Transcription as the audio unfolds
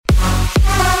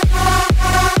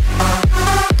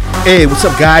Hey, what's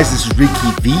up, guys? This is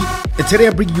Ricky V, and today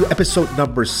I'm bringing you episode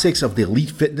number 6 of the Elite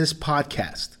Fitness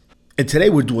Podcast. And today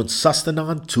we're doing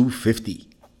Sustanon 250.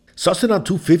 Sustanon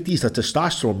 250 is a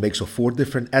testosterone mix of 4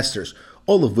 different esters,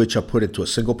 all of which are put into a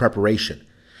single preparation.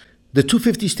 The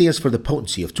 250 stands for the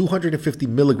potency of 250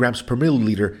 milligrams per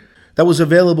milliliter that was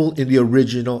available in the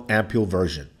original ampule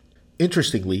version.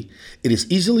 Interestingly, it is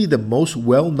easily the most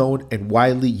well-known and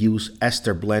widely used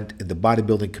ester blend in the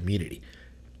bodybuilding community.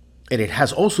 And it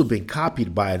has also been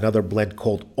copied by another blend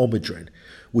called Omidrin,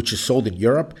 which is sold in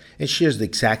Europe and shares the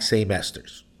exact same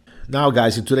esters. Now,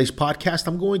 guys, in today's podcast,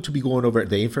 I'm going to be going over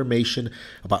the information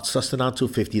about Sustanon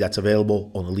 250 that's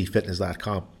available on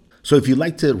EliteFitness.com. So if you'd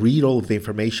like to read all of the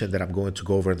information that I'm going to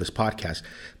go over in this podcast,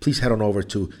 please head on over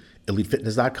to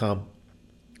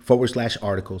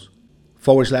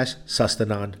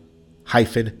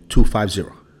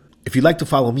EliteFitness.com/articles/Sustanon-250. If you'd like to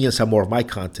follow me on some more of my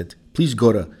content, please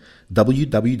go to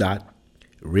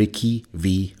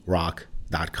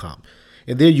www.rickyvrock.com.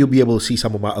 And there you'll be able to see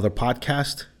some of my other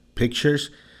podcasts, pictures,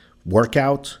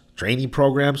 workouts, training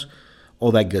programs,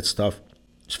 all that good stuff.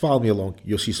 Just follow me along.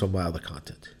 You'll see some of my other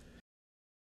content.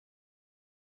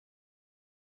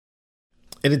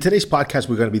 And in today's podcast,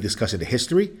 we're going to be discussing the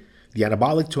history, the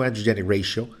anabolic to androgenic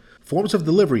ratio, forms of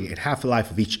delivery, and half-life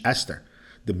of each ester,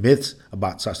 the myths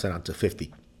about Sustanon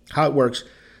 250, how it works,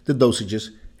 the dosages,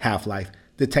 half-life,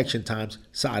 detection times,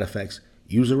 side effects,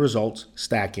 user results,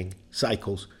 stacking,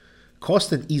 cycles,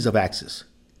 cost and ease of access,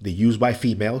 the use by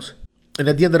females. And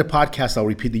at the end of the podcast, I'll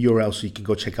repeat the URL so you can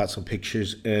go check out some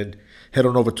pictures and head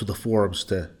on over to the forums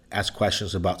to ask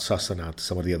questions about Sustanon to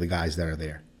some of the other guys that are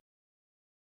there.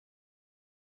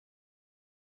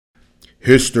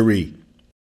 History.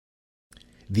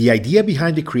 The idea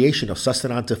behind the creation of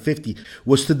Sustanon 250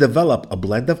 was to develop a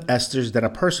blend of esters that a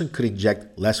person could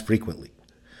inject less frequently,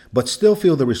 but still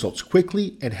feel the results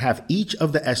quickly and have each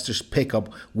of the esters pick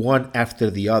up one after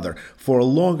the other for a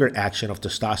longer action of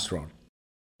testosterone.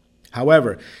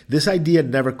 However, this idea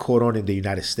never caught on in the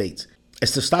United States.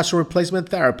 As testosterone replacement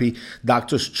therapy,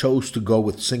 doctors chose to go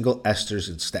with single esters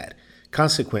instead.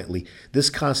 Consequently, this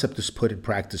concept is put in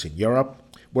practice in Europe,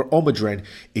 where Omidrin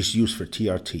is used for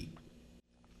TRT.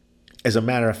 As a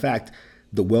matter of fact,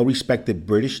 the well-respected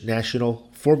British National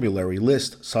Formulary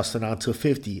lists Sustanon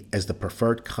 250 as the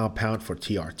preferred compound for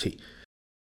TRT.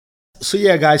 So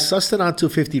yeah, guys, Sustanon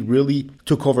 250 really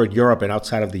took over in Europe and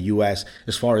outside of the US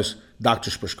as far as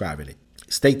doctors prescribing it.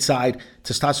 Stateside,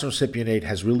 testosterone cypionate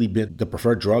has really been the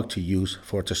preferred drug to use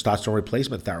for testosterone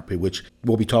replacement therapy, which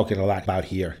we'll be talking a lot about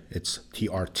here. It's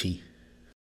TRT.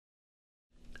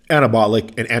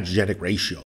 Anabolic and androgenic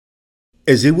ratio.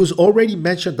 As it was already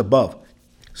mentioned above,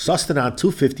 Sustanon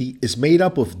 250 is made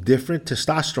up of different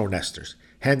testosterone esters.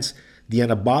 Hence, the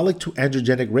anabolic to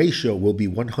androgenic ratio will be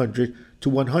 100 to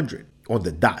 100 on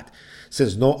the dot,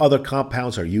 since no other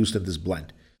compounds are used in this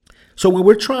blend. So when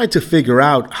we're trying to figure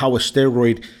out how a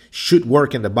steroid should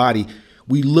work in the body,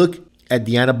 we look at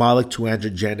the anabolic to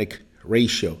androgenic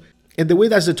ratio. And the way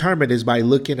that's determined is by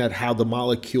looking at how the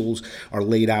molecules are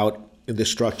laid out in the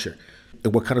structure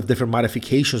and what kind of different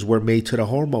modifications were made to the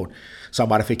hormone. Some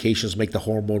modifications make the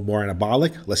hormone more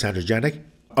anabolic, less androgenic.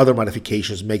 Other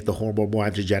modifications make the hormone more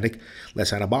androgenic,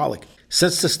 less anabolic.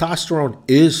 Since testosterone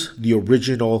is the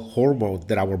original hormone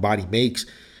that our body makes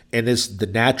and is the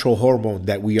natural hormone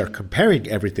that we are comparing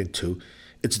everything to,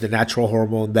 it's the natural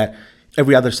hormone that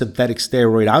every other synthetic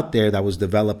steroid out there that was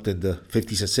developed in the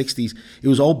 50s and 60s, it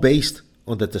was all based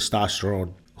on the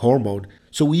testosterone hormone.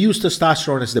 So we use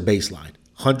testosterone as the baseline,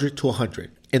 100 to 100.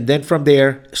 And then from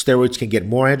there, steroids can get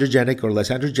more androgenic or less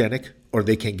androgenic, or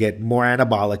they can get more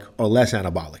anabolic or less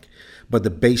anabolic. But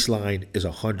the baseline is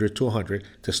 100 to 100.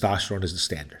 Testosterone is the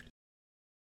standard.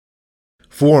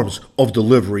 Forms of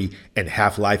delivery and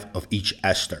half-life of each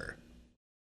ester.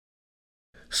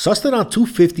 Sustanon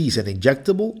 250 is an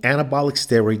injectable anabolic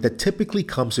steroid that typically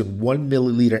comes in 1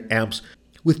 milliliter amps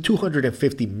with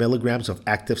 250 milligrams of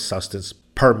active substance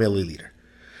per milliliter.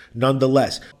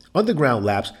 Nonetheless, underground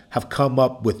labs have come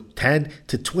up with 10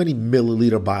 to 20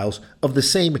 milliliter vials of the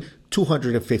same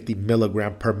 250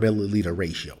 milligram per milliliter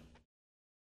ratio.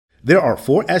 There are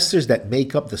 4 esters that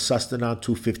make up the Sustanon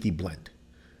 250 blend: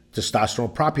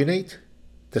 testosterone propionate,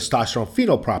 testosterone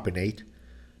phenylpropionate,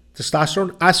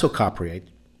 testosterone isocaprate,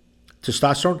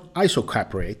 testosterone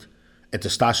isocaprate, and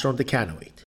testosterone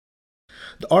decanoate.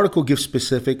 The article gives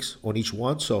specifics on each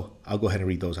one, so I'll go ahead and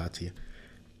read those out to you.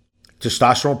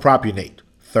 Testosterone propionate,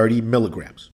 30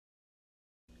 milligrams.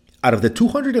 Out of the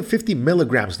 250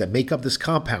 milligrams that make up this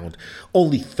compound,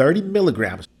 only 30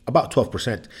 milligrams, about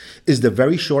 12%, is the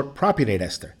very short propionate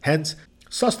ester. Hence,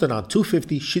 Sustanon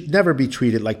 250 should never be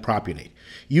treated like propionate.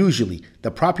 Usually,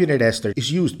 the propionate ester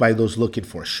is used by those looking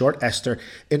for a short ester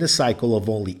in a cycle of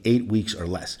only 8 weeks or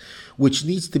less, which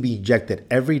needs to be injected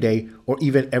every day or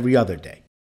even every other day.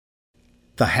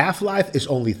 The half-life is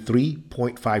only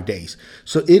 3.5 days,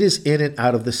 so it is in and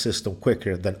out of the system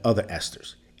quicker than other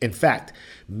esters. In fact,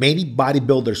 many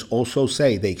bodybuilders also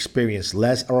say they experience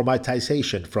less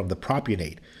aromatization from the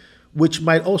propionate, which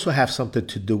might also have something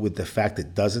to do with the fact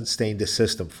it doesn't stay in the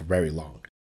system for very long.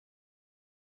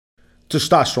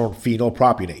 Testosterone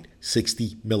phenylpropionate,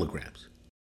 60 milligrams.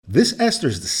 This ester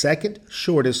is the second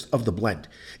shortest of the blend,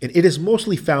 and it is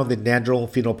mostly found in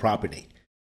nandrolone phenylpropionate.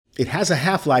 It has a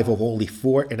half-life of only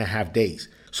 4.5 days.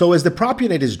 So as the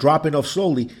propionate is dropping off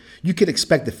slowly, you can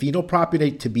expect the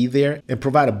phenylpropionate to be there and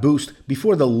provide a boost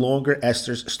before the longer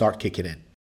esters start kicking in.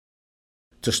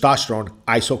 Testosterone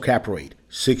isocaproate,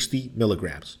 60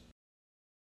 milligrams.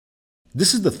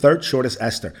 This is the third shortest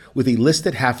ester with a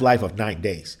listed half-life of 9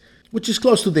 days, which is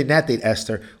close to the natate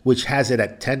ester, which has it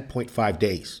at 10.5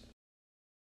 days.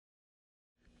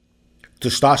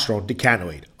 Testosterone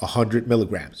decanoate, 100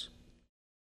 milligrams.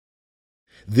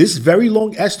 This very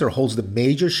long ester holds the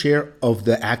major share of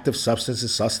the active substance in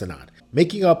Sustanon,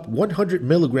 making up 100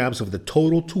 milligrams of the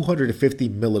total 250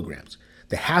 milligrams.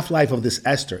 The half-life of this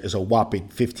ester is a whopping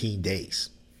 15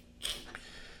 days.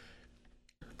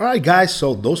 All right, guys,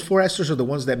 so those 4 esters are the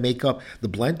ones that make up the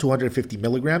blend, 250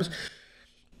 milligrams.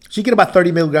 So you get about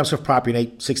 30 milligrams of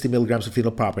propionate, 60 milligrams of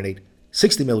phenylpropionate,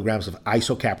 60 milligrams of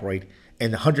isocaproate,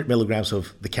 and 100 milligrams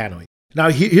of decanoate. Now,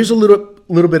 here's a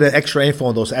little bit of extra info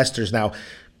on those esters. Now,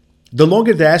 the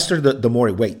longer the ester, the more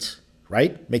it waits,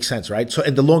 right? Makes sense, right? So,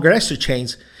 and the longer ester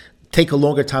chains take a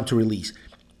longer time to release.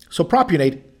 So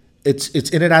propionate, it's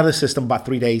in and out of the system about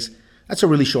 3 days. That's a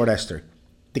really short ester.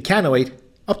 Decanoate,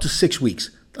 up to 6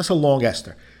 weeks. That's a long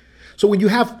ester. So when you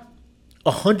have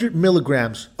 100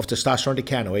 milligrams of testosterone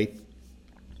decanoate,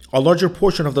 a larger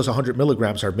portion of those 100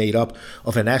 milligrams are made up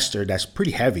of an ester that's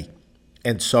pretty heavy.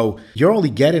 And so you're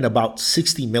only getting about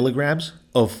 60 milligrams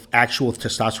of actual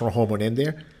testosterone hormone in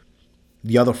there.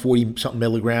 The other 40-something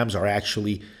milligrams are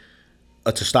actually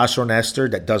a testosterone ester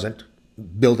that doesn't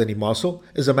build any muscle.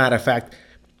 As a matter of fact,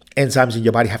 enzymes in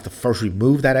your body have to first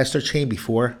remove that ester chain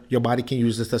before your body can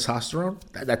use the testosterone.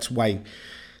 That's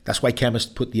why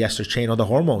chemists put the ester chain on the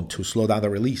hormone, to slow down the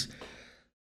release.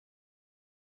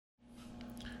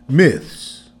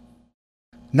 Myths.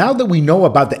 Now that we know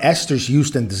about the esters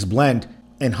used in this blend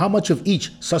and how much of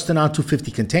each Sustanon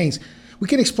 250 contains, we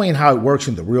can explain how it works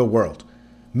in the real world.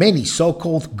 Many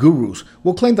so-called gurus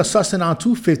will claim the Sustanon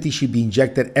 250 should be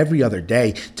injected every other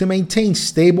day to maintain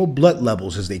stable blood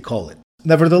levels, as they call it.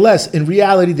 Nevertheless, in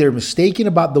reality, they're mistaken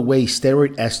about the way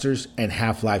steroid esters and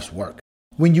half-lives work.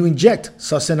 When you inject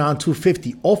Sustanon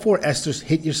 250, all 4 esters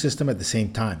hit your system at the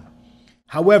same time.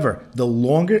 However, the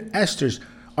longer esters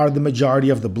are the majority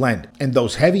of the blend, and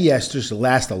those heavy esters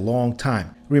last a long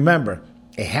time. Remember,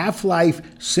 a half-life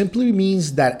simply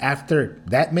means that after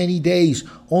that many days,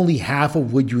 only half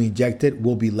of what you injected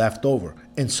will be left over,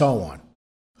 and so on.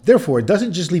 Therefore, it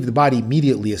doesn't just leave the body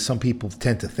immediately, as some people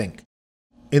tend to think.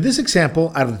 In this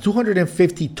example, out of the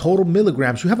 250 total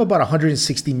milligrams, you have about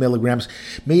 160 milligrams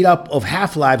made up of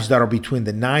half-lives that are between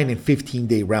the 9 and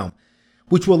 15-day realm,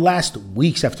 which will last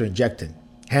weeks after injecting.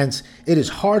 Hence, it is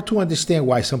hard to understand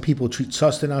why some people treat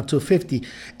Sustanon 250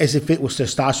 as if it was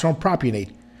testosterone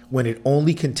propionate when it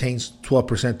only contains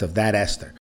 12% of that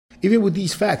ester. Even with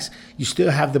these facts, you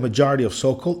still have the majority of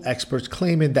so-called experts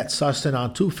claiming that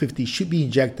Sustanon 250 should be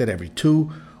injected every 2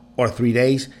 or 3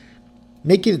 days,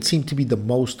 making it seem to be the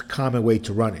most common way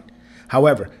to run it.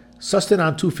 However,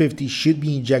 Sustanon 250 should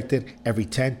be injected every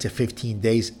 10 to 15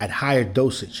 days at higher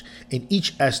dosage, and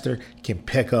each ester can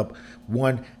pick up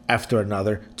one after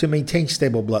another to maintain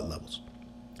stable blood levels.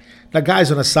 Now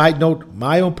guys, on a side note,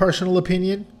 my own personal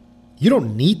opinion, you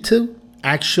don't need to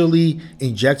actually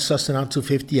inject Sustanon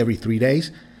 250 every 3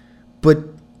 days, but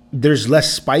there's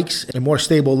less spikes and more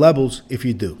stable levels if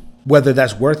you do. Whether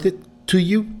that's worth it to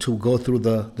you to go through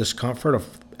the discomfort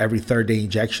of every 3rd day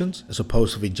injections as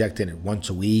opposed to injecting it once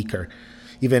a week, or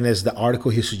even as the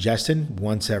article he's suggesting,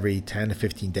 once every 10 to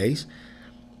 15 days.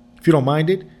 If you don't mind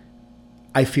it,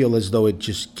 I feel as though it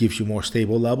just gives you more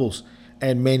stable levels,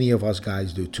 and many of us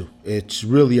guys do too. It's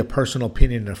really a personal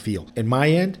opinion in the field. In my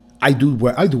end, I do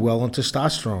well on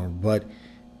testosterone, but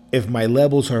if my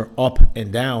levels are up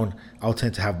and down, I'll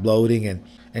tend to have bloating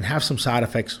and have some side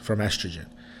effects from estrogen.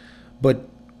 But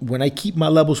when I keep my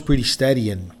levels pretty steady,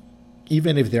 and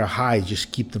even if they're high,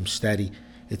 just keep them steady,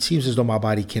 it seems as though my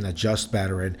body can adjust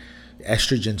better and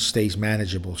estrogen stays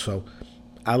manageable. So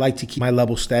I like to keep my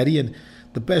levels steady, and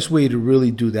the best way to really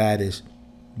do that is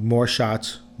more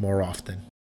shots more often.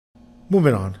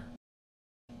 Moving on.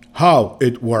 How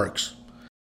it works.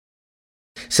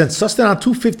 Since Sustanon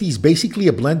 250 is basically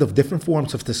a blend of different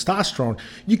forms of testosterone,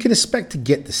 you can expect to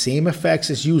get the same effects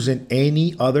as using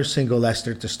any other single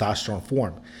ester testosterone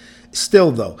form.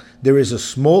 Still though, there is a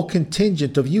small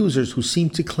contingent of users who seem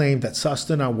to claim that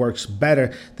Sustanon works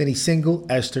better than a single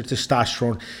ester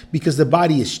testosterone because the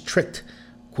body is tricked,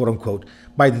 quote unquote,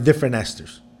 by the different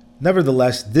esters.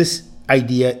 Nevertheless, this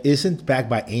idea isn't backed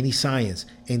by any science,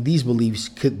 and these beliefs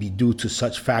could be due to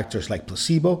such factors like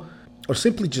placebo or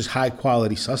simply just high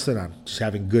quality Sustanon, just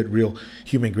having good, real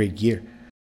human grade gear.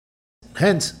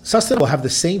 Hence, Sustanon will have the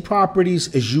same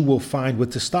properties as you will find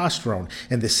with testosterone,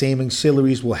 and the same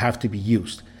auxiliaries will have to be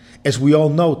used. As we all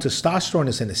know, testosterone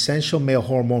is an essential male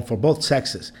hormone for both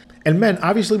sexes, and men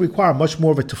obviously require much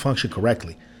more of it to function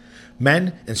correctly.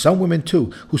 Men, and some women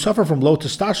too, who suffer from low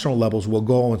testosterone levels will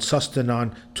go on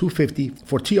Sustanon 250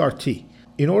 for TRT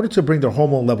in order to bring their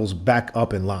hormone levels back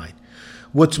up in line.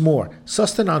 What's more,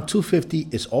 Sustanon 250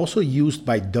 is also used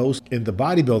by those in the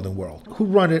bodybuilding world who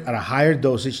run it at a higher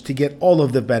dosage to get all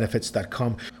of the benefits that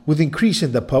come with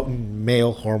increasing the potent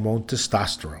male hormone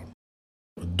testosterone.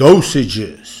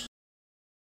 Dosages.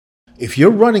 If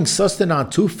you're running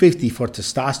Sustanon 250 for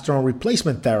testosterone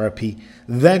replacement therapy,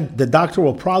 then the doctor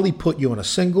will probably put you on a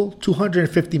single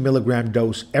 250 milligram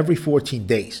dose every 14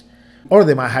 days. Or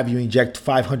they might have you inject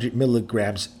 500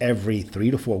 milligrams every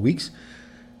 3 to 4 weeks.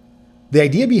 The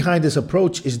idea behind this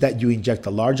approach is that you inject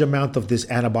a large amount of this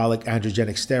anabolic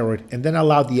androgenic steroid and then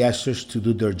allow the esters to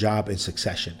do their job in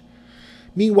succession.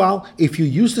 Meanwhile, if you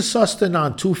use the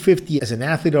Sustanon 250 as an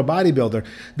athlete or bodybuilder,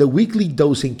 the weekly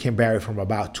dosing can vary from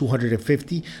about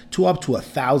 250 to up to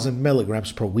 1,000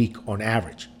 milligrams per week on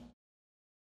average.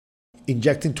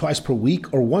 Injecting twice per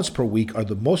week or once per week are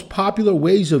the most popular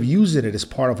ways of using it as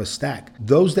part of a stack.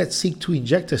 Those that seek to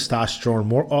inject testosterone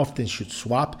more often should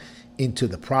swap into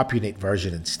the propionate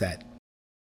version instead.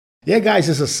 Yeah, guys,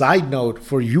 as a side note,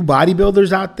 for you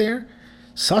bodybuilders out there,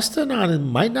 Sustanon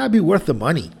might not be worth the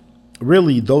money.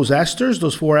 Really, those esters,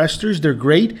 those 4 esters, they're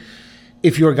great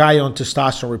if you're a guy on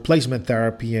testosterone replacement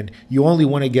therapy and you only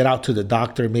want to get out to the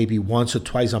doctor maybe once or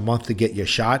twice a month to get your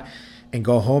shot and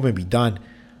go home and be done.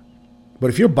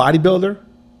 But if you're a bodybuilder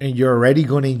and you're already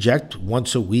going to inject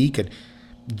once a week, and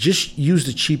just use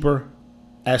the cheaper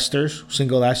esters,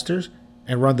 single esters,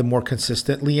 and run them more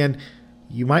consistently, and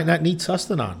you might not need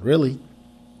Sustanon, really.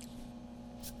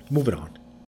 Moving on.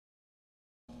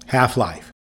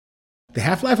 Half-life. The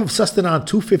half-life of Sustanon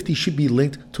 250 should be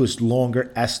linked to its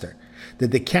longer ester, the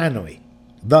decanoate.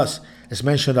 Thus, as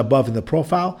mentioned above in the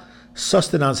profile,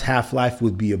 Sustanon's half-life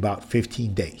would be about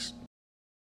 15 days.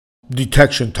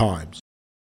 Detection times.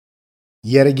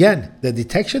 Yet again, the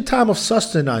detection time of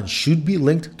Sustanon should be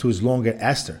linked to its longer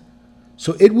ester,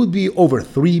 so it would be over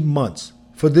 3 months.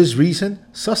 For this reason,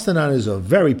 Sustanon is a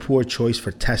very poor choice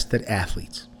for tested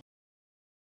athletes.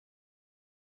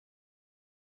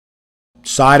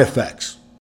 Side effects.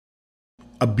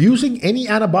 Abusing any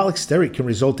anabolic steroid can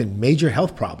result in major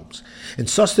health problems, and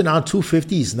Sustanon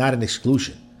 250 is not an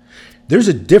exclusion. There's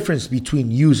a difference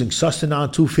between using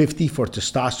Sustanon 250 for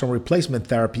testosterone replacement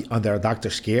therapy under a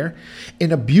doctor's care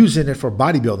and abusing it for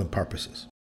bodybuilding purposes.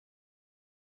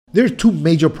 There are 2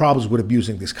 major problems with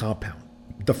abusing this compound.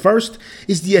 The first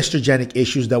is the estrogenic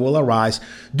issues that will arise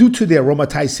due to the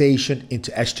aromatization into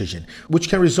estrogen, which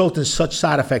can result in such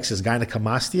side effects as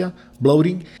gynecomastia,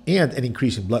 bloating, and an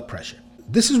increase in blood pressure.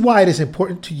 This is why it is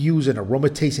important to use an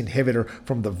aromatase inhibitor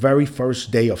from the very first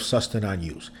day of Sustanon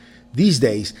use. These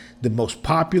days, the most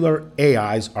popular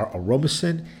AIs are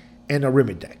Aromasin and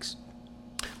Arimidex.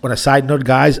 On a side note,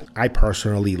 guys, I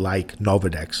personally like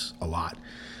Novadex a lot,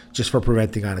 just for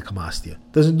preventing gynecomastia.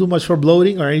 Doesn't do much for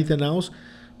bloating or anything else,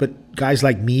 but guys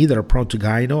like me that are prone to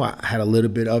gyno, I had a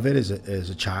little bit of it as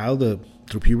a child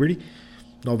through puberty.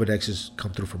 Novadex has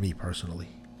come through for me personally.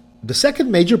 The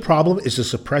second major problem is the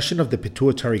suppression of the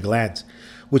pituitary glands,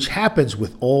 which happens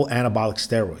with all anabolic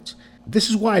steroids. This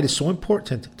is why it is so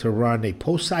important to run a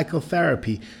post-cycle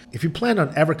therapy if you plan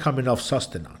on ever coming off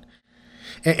Sustanon.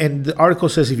 And the article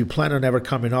says if you plan on ever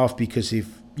coming off, because if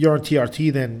you're on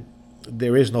TRT, then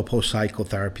there is no post-cycle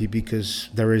therapy because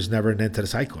there is never an end to the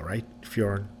cycle, right? If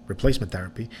you're on replacement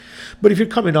therapy. But if you're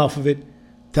coming off of it,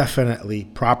 definitely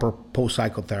proper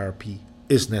post-cycle therapy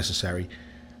is necessary.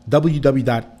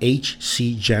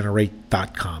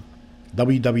 www.hcgenerate.com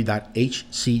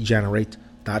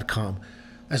www.hcgenerate.com.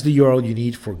 That's the URL you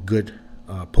need for good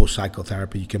post-cycle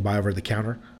therapy you can buy over the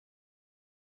counter.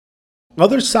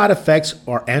 Other side effects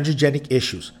are androgenic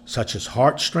issues, such as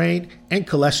heart strain and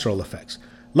cholesterol effects.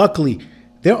 Luckily,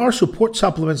 There are support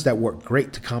supplements that work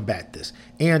great to combat this,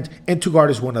 and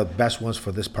N2Guard is one of the best ones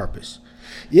for this purpose.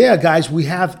 Yeah, guys, we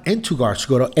have N2Guard. So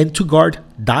go to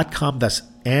n2guard.com. That's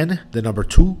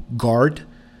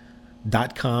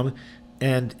guard.com,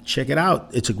 and check it out.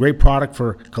 It's a great product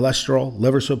for cholesterol,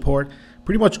 liver support,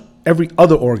 pretty much every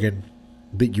other organ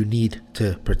that you need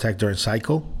to protect during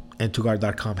cycle.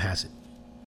 N2Guard.com has it.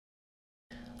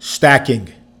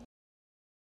 Stacking.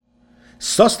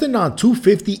 Sustanon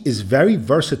 250 is very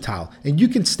versatile, and you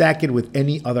can stack it with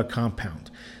any other compound.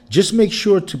 Just make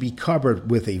sure to be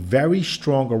covered with a very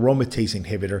strong aromatase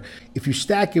inhibitor if you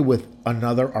stack it with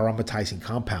another aromatizing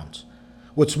compounds.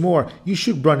 What's more, you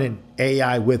should run an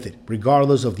AI with it,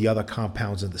 regardless of the other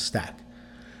compounds in the stack.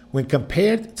 When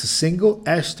compared to single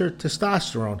ester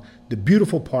testosterone, the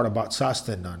beautiful part about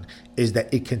Sustanon is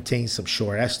that it contains some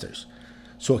short esters.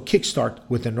 So a kickstart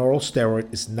with an oral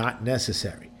steroid is not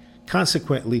necessary.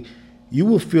 Consequently, you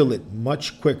will feel it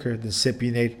much quicker than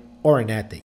cypionate or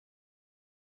enanthate.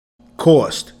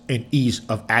 Cost and ease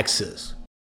of access.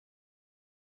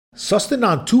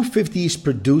 Sustanon 250 is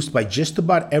produced by just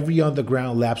about every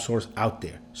underground lab source out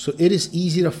there, so it is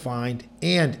easy to find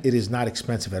and it is not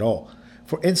expensive at all.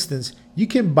 For instance, you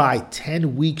can buy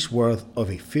 10 weeks worth of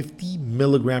a 50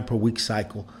 milligram per week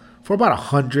cycle for about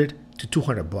 $100 to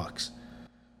 $200.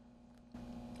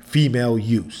 Female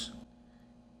use.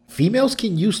 Females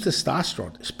can use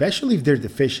testosterone, especially if they're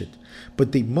deficient,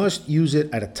 but they must use it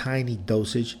at a tiny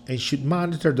dosage and should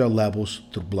monitor their levels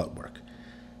through blood work.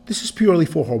 This is purely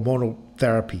for hormonal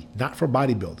therapy, not for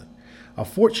bodybuilding.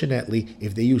 Unfortunately,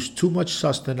 if they use too much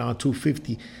Sustanon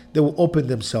 250, they will open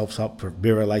themselves up for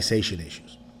virilization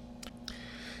issues.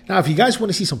 Now, if you guys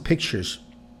want to see some pictures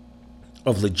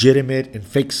of legitimate and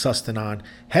fake Sustanon,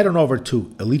 head on over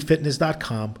to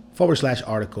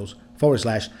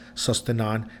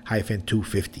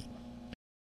eliteFitness.com/articles/Sustanon-250.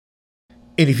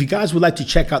 And if you guys would like to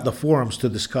check out the forums to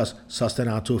discuss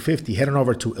Sustanon 250, head on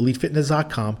over to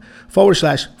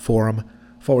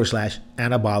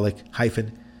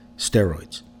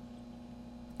eliteFitness.com/forum/anabolic-steroids.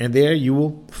 And there you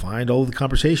will find all the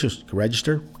conversations. You can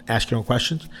register, ask your own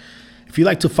questions. If you'd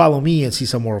like to follow me and see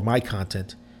some more of my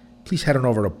content, please head on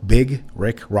over to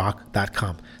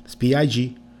bigrickrock.com. That's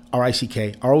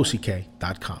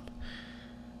BIGRICKROCK.com.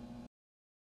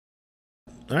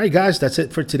 All right, guys, that's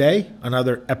it for today.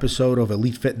 Another episode of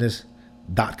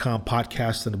EliteFitness.com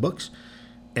podcast in the books.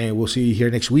 And we'll see you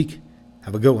here next week.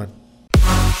 Have a good one.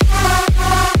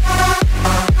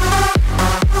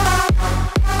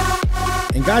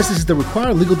 And guys, this is the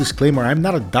required legal disclaimer. I'm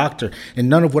not a doctor, and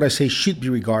none of what I say should be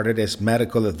regarded as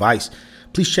medical advice.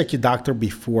 Please check your doctor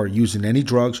before using any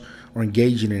drugs or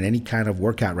engaging in any kind of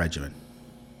workout regimen.